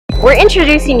We're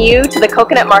introducing you to the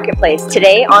Coconut Marketplace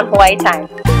today on Hawaii Time.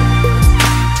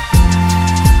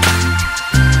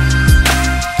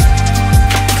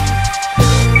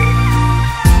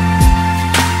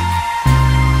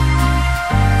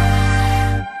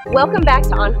 Welcome back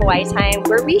to On Hawaii Time,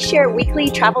 where we share weekly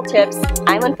travel tips,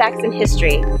 island facts, and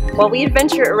history, while we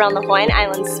adventure around the Hawaiian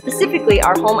Islands, specifically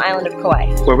our home island of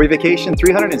Kauai, where we vacation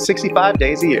 365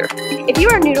 days a year. If you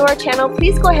are new to our channel,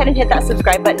 please go ahead and hit that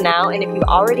subscribe button now, and if you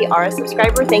already are a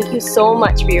subscriber, thank you so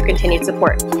much for your continued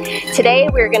support. Today,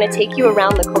 we're going to take you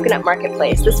around the Coconut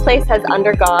Marketplace. This place has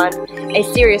undergone a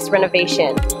serious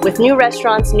renovation, with new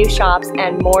restaurants, new shops,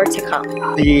 and more to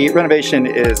come. The renovation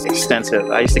is extensive.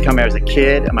 I used to come here as a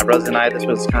kid, and my brothers and I, this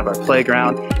was kind of our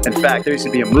playground. In fact, there used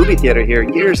to be a movie theater here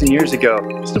years and years ago.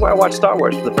 This is where I watched Star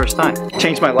Wars for the first time. It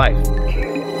changed my life.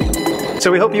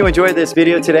 So we hope you enjoyed this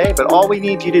video today, but all we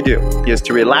need you to do is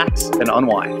to relax and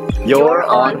unwind. You're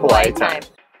on Hawaii Time.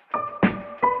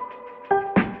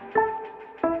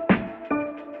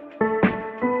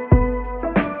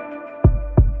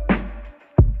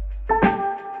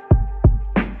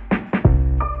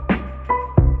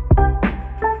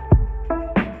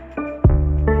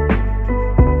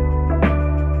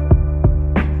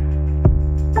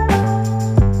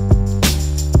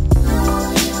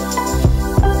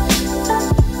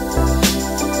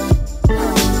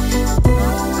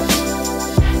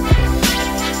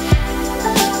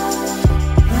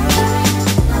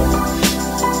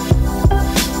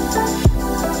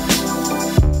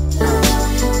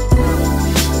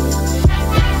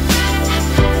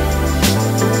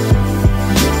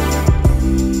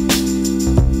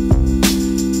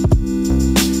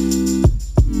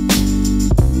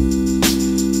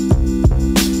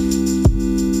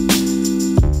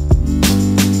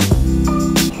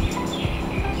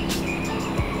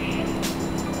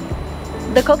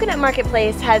 The Coconut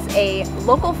Marketplace has a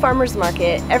local farmers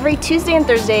market every Tuesday and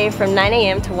Thursday from 9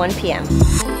 a.m. to 1 p.m.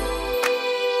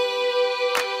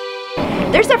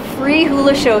 There's a free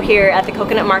hula show here at the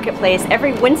Coconut Marketplace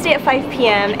every Wednesday at 5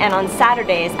 p.m. and on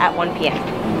Saturdays at 1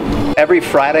 p.m. Every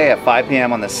Friday at 5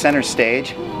 p.m. on the center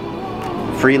stage,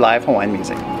 free live Hawaiian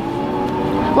music.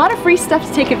 A lot of free stuff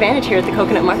to take advantage here at the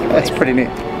Coconut Marketplace. That's pretty neat.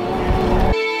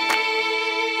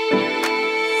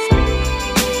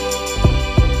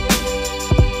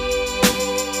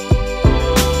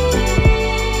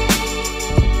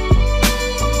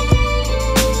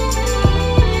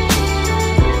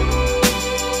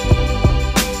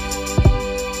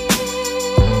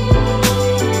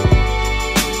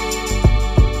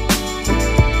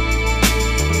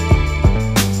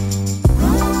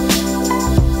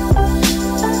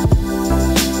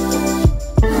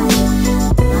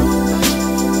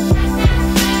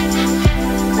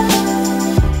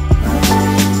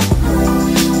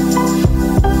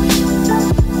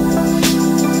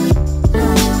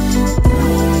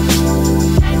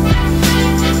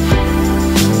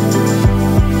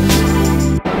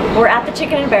 We're at the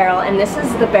Chicken and Barrel, and this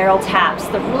is the barrel taps.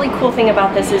 The really cool thing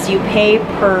about this is you pay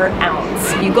per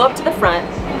ounce. You go up to the front,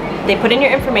 they put in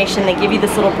your information, they give you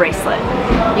this little bracelet.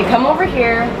 You come over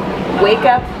here, wake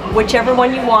up whichever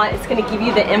one you want. It's going to give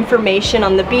you the information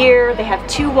on the beer. They have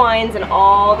 2 wines and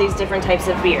all these different types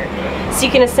of beer. So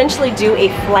you can essentially do a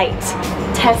flight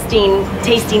testing,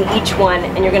 tasting each one,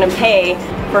 and you're going to pay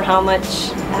for how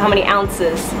many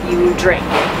ounces you drink.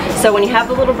 So when you have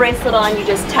the little bracelet on, you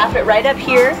just tap it right up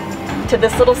here to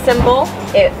this little symbol.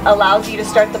 It allows you to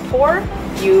start the pour.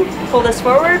 You pull this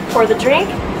forward, pour the drink,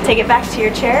 take it back to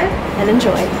your chair, and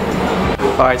enjoy.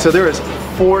 All right, so there is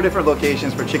 4 different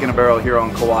locations for Chicken and Barrel here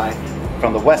on Kauai,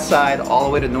 from the west side all the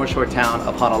way to the North Shore town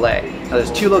of Honolulu. Now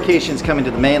there's 2 locations coming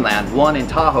to the mainland, one in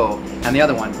Tahoe and the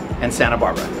other one in Santa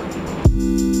Barbara.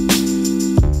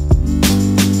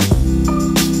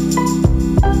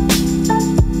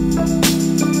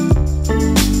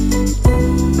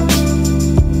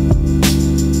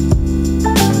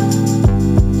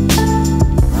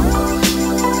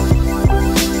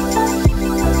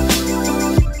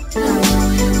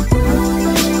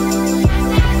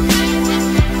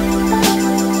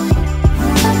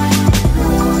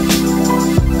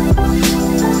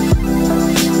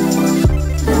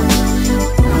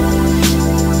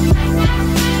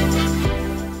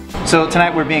 So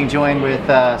tonight we're being joined with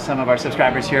some of our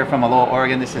subscribers here from Aloha,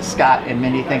 Oregon. This is Scott and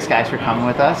Mindy. Thanks guys for coming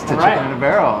with us to Chicken in a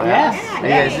Barrel. Yes. Are you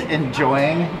guys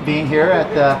enjoying being here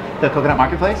at the Coconut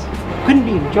Marketplace? Couldn't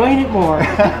be enjoying it more.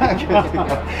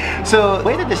 So the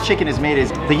way that this chicken is made is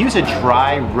they use a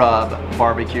dry rub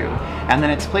barbecue, and then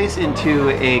it's placed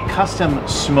into a custom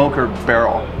smoker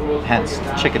barrel, hence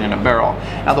chicken in a barrel.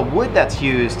 Now the wood that's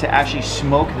used to actually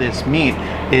smoke this meat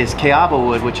is Kauai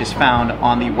wood, which is found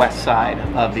on the west side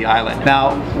of the island.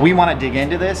 Now we want to dig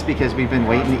into this because we've been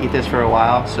waiting to eat this for a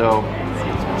while, so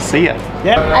see ya.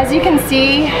 Yep. As you can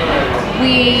see,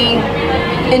 we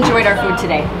enjoyed our food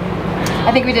today.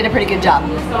 I think we did a pretty good job.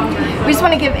 We just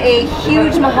want to give a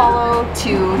huge mahalo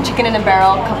to Chicken in a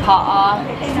Barrel Kapaa.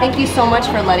 Thank you so much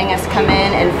for letting us come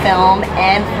in and film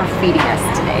and for feeding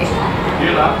us today.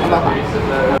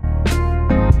 Aloha.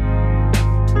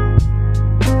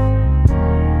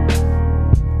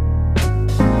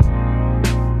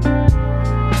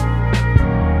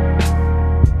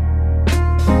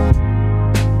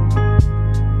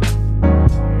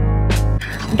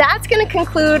 That's going to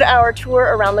conclude our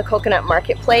tour around the Coconut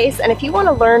Marketplace, and if you want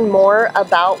to learn more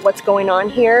about what's going on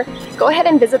here, go ahead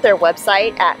and visit their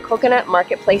website at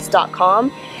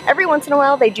coconutmarketplace.com. Every once in a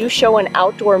while they do show an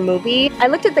outdoor movie. I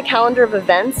looked at the calendar of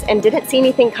events and didn't see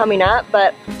anything coming up,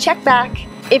 but check back.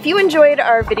 If you enjoyed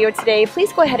our video today,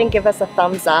 please go ahead and give us a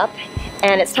thumbs up.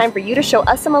 And it's time for you to show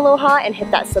us some aloha and hit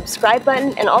that subscribe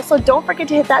button. And also don't forget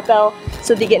to hit that bell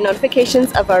so that you get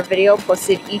notifications of our video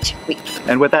posted each week.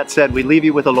 And with that said, we leave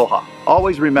you with aloha.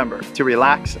 Always remember to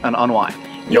relax and unwind.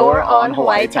 You're on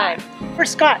Hawaii time. We're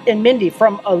Scott and Mindy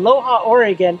from Aloha,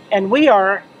 Oregon, and we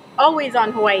are always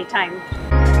on Hawaii time.